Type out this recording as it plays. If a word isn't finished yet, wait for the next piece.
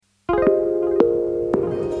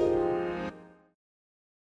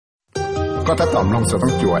ก็ถ้าตอมลงจะต้อ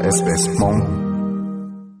งจั่ว SBS มง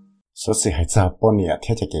số sự hãy cho bọn nhẹ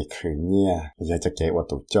theo cho cái khử nhẹ giờ cho cái ô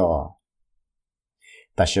tô cho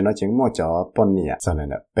แต่ฉันnói chứng mua cho bọn nhẹ cho nên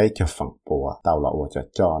là bé cho phần bùa tàu lọ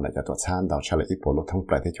cho này cho tổ餐到cho lại ít bộ lúc thông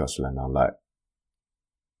bại thì cho sự là nó lại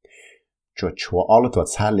chúa all tổ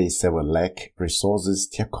餐lý Silver Lake Resources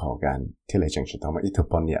tiếp khó gan thì lại chẳng chỉ thông mà ít thứ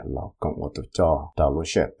bọn nhẹ là còn ô tô cho tàu lúc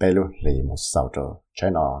sẽ bé lúc lì một sáu giờ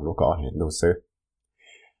trái nó lúc có hiện lúc xứ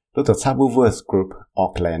lúc tổ chức Woolworths Group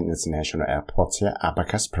Auckland International Airport here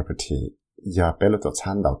Abacus Property giờ bé lúc tổ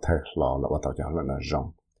chức đầu thời là tàu cho nó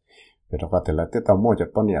rong vì đó có thể là tiếp tàu mua cho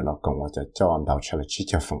bọn nhà là còn cho đầu cho là chỉ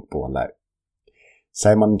cho phần bùa lại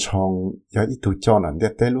Simon Chong giờ ít tuổi cho nó để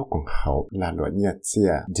tới lúc còn hậu là loại nhà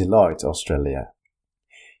chia Deloitte Australia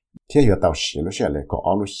thế giờ tàu xí lúc sẽ lại có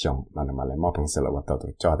ở lúc xong mà lại mua bằng xe là tàu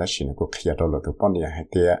cho đó xí nó có kia đó là tụi bọn nhà hay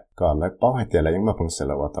tiệt còn lại bao hay tiệt là những mua bằng xe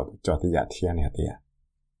là tàu cho thì giá thiên này tiệt.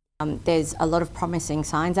 There's a lot of promising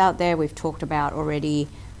signs out there. We've talked about already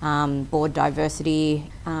board diversity.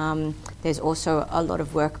 There's also a lot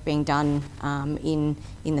of work being done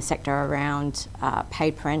in the sector around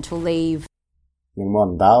paid parental leave. Nhưng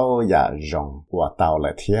món đào giả rong và tàu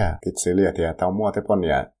lại thiệt, cái xử lý thiệt tàu mua tới bọn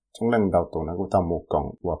nhà, trong lần đầu tụi nó cũng tàu mua còng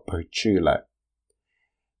và bơi chư lại.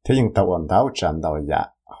 Thế nhưng tàu ổn đào tràn đào giả,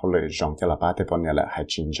 họ lại rong cho là ba tới bọn nhà lại hay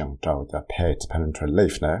chính rong trâu cho paid parental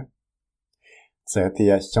leave nữa. Giờ thì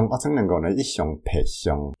trong các tháng này nói ít trong paid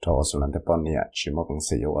trong cho số lần tới bọn nhà chỉ một công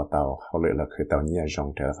sự yếu ở tàu, họ lại là khởi tàu nhiều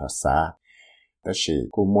rong trở thật xa. Đó là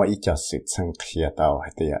cũng mua ít cho sự chân kia tàu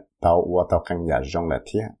hay thì tàu và tàu căn nhà rong là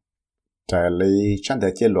thiệt. Trái lý chẳng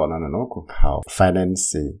thể chế lộ nó cũng hào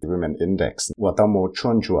Finance Women Index và tàu mô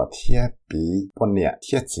chuyên chùa thiết bí bọn nhà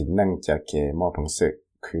thiết chỉ năng cho cái mô bằng sự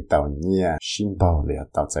khử tàu nhà xin bảo lìa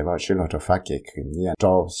tàu giải vào chế lộ cho phát cái khử nhà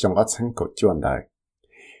cho xong các tháng cổ chuyên đời.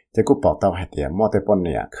 Thế cũng bảo tàu hay thì mô tế bọn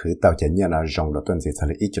nhà khử tàu cho nhà là rộng là tuần gì sẽ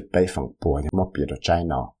là ít chút bay phẳng bùa mô bìa đồ trái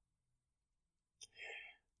nó.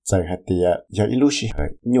 Giờ hay thì giờ ít lúc xí hơi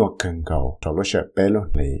nhua cần cầu cho lúc sẽ bé lúc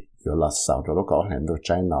lì yếu là sao cho lúc có hẹn đồ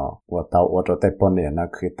trái nó và tàu ở chỗ tay bọn này nó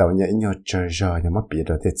khi tàu nhảy nhau chơi rồi nhưng mà biết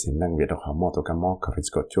được thì chỉ năng biết được họ mua đồ cái món cà phê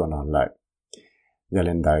có chua nó lại giờ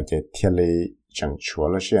lên đây cái thiên lý chẳng chúa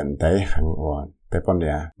là chuyện đấy hàng ổn tay bọn này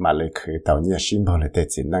mà lại khi tàu nhảy xin bảo lại thì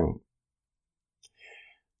chỉ năng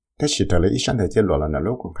thế chỉ tới lấy ít sáng thời chế lộ là nó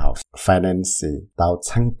lúc cũng học Finance tàu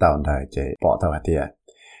chăng tàu này cái bỏ tàu hạt tiền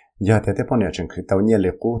giờ thì tay bọn này chẳng khi tàu nhảy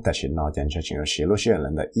lại cũ tại chỉ nó chẳng cho chỉ có xí lúc xí là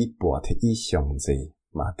nó ít bỏ thì ít xong gì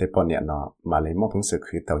mà tế bọn nhẹ nó mà lấy một bằng sự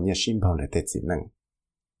khử tàu nhẹ xin bảo lại tế chỉ năng.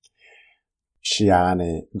 Xia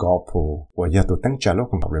này gõ phù và giờ tụi tăng trả lúc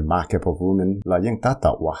của Remarkable Woman là những tá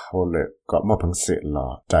tạo và hỗ lực có một bằng sự là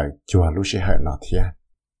trái chùa lúc sẽ hệ nó thiệt.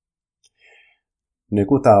 Nếu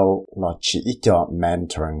cụ tàu là chỉ ít cho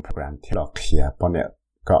mentoring program thì là kia bọn nhẹ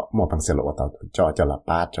có một bằng sự là tàu cho là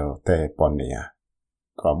ba cho tế bọn nhẹ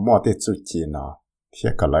có một tế chú chỉ nó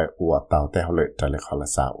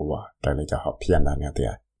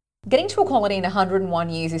Getting to equality in 101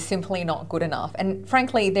 years is simply not good enough, and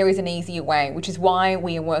frankly there is an easier way, which is why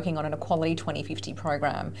we are working on an Equality 2050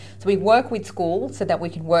 program. So we work with schools so that we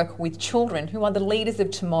can work with children who are the leaders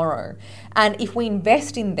of tomorrow, and if we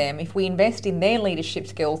invest in them, if we invest in their leadership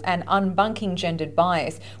skills and unbunking gendered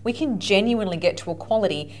bias, we can genuinely get to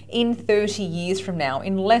equality in 30 years from now,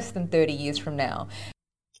 in less than 30 years from now.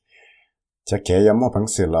 Cho kể có một bằng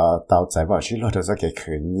sự là tàu giải vào chỉ lo được cho cái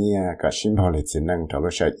khởi nghĩa cả xin bảo lệ chỉ năng cho lúc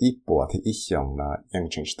sẽ ít bỏ thì ít dùng là yang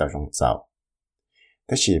chính tàu rong tàu.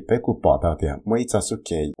 Thế thì bé cụ bỏ tàu thì mỗi cho số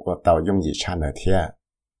kế của tàu dùng gì cha nữa thế.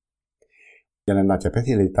 Cho nên nó cho bé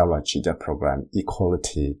thì lấy tàu là chỉ cho program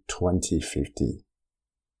Equality 2050.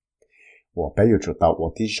 Và bé yêu chủ tàu và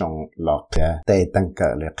tí dùng là cái tệ tăng cỡ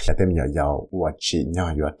là cái thêm nhỏ giàu và chỉ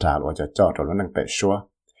nhỏ nhỏ trả và cho rồi nó năng bé xóa.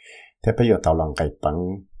 Thế bé yêu tàu lòng cái bằng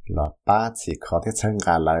là ba chỉ có thể chân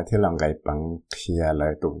cả lại thì lòng cái bằng kia lại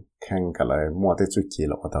tụ khen cả lại mua tới chút chỉ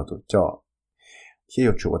là ở tàu tụ cho khi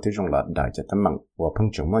有主的用了大家的忙我碰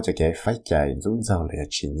主么就给发在中造了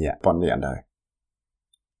去年半年了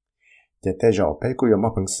这在绕背股有么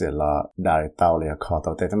本事了大到了靠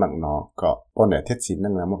到在的忙呢个半年的技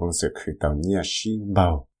能了么本事去到你新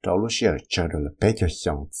包找路些找到了背就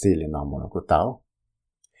想自己那么个到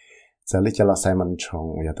这里叫了 Simon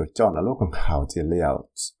Chong 要都叫了路更好资料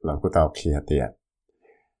了个到去的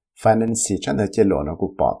Finance 真係揭露那個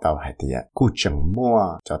報道係啲，佢整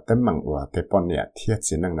麼就等問我哋半年貼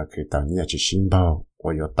只能夠佢到年去申報，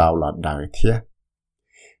我要到了哪一天？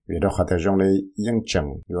為了佢哋用嚟認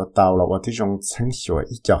證，要到了我哋用程序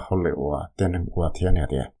一腳好嚟我，等能我天嚟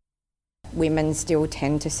啲。Women still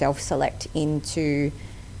tend to self-select into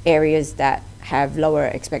areas that have lower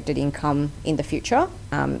expected income in the future.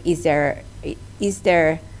 Is there is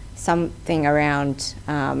there something around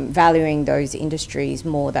valuing those industries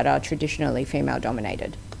more that are traditionally female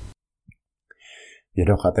dominated? Vì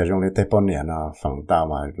đó họ tại trong này bọn nè nó phẳng tao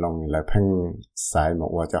mà lòng lại phăng sai một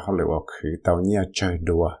ว่าจะเขาเลยว่าคือtao nhia chơi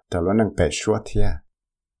đùa tao luôn năng bẻ xóa thia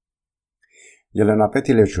giờ là nó bé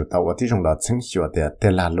thì liệu chủ taoว่าที่trong đó chính xóa thìแต่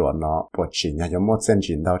ละหลวงnó bỏ chỉ nhà giống một chân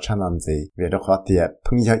chỉ tao chăn làm gì vì đó họ thì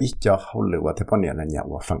phăng giờ ít choเขาเลยว่าที่bọn nè là nhà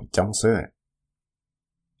ว่าphẳng trong sữa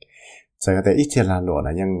在个一天来落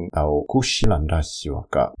呢，因到古时人的时候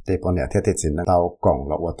个，对半年天天只能到讲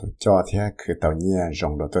了，我都昨天去到你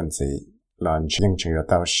用了段子，人因只有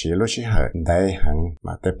到十六时候，ได้หังม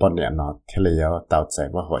า对半年呢，天里要到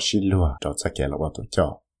在我和十六，就这个了我都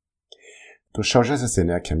做。都稍稍是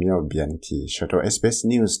呢，看没有变题，说到 SBS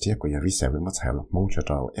News ที่กูอยากวิจัยมาใช้了，梦说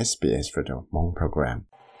到 SBS 说到梦 program。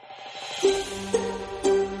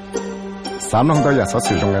三龙都有所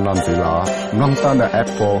使用嘅內容啦，龍到嘅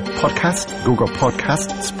Apple Podcast、Google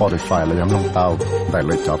Podcast、Spotify 嚟飲龍到，嚟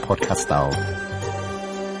嚟做 podcast 到。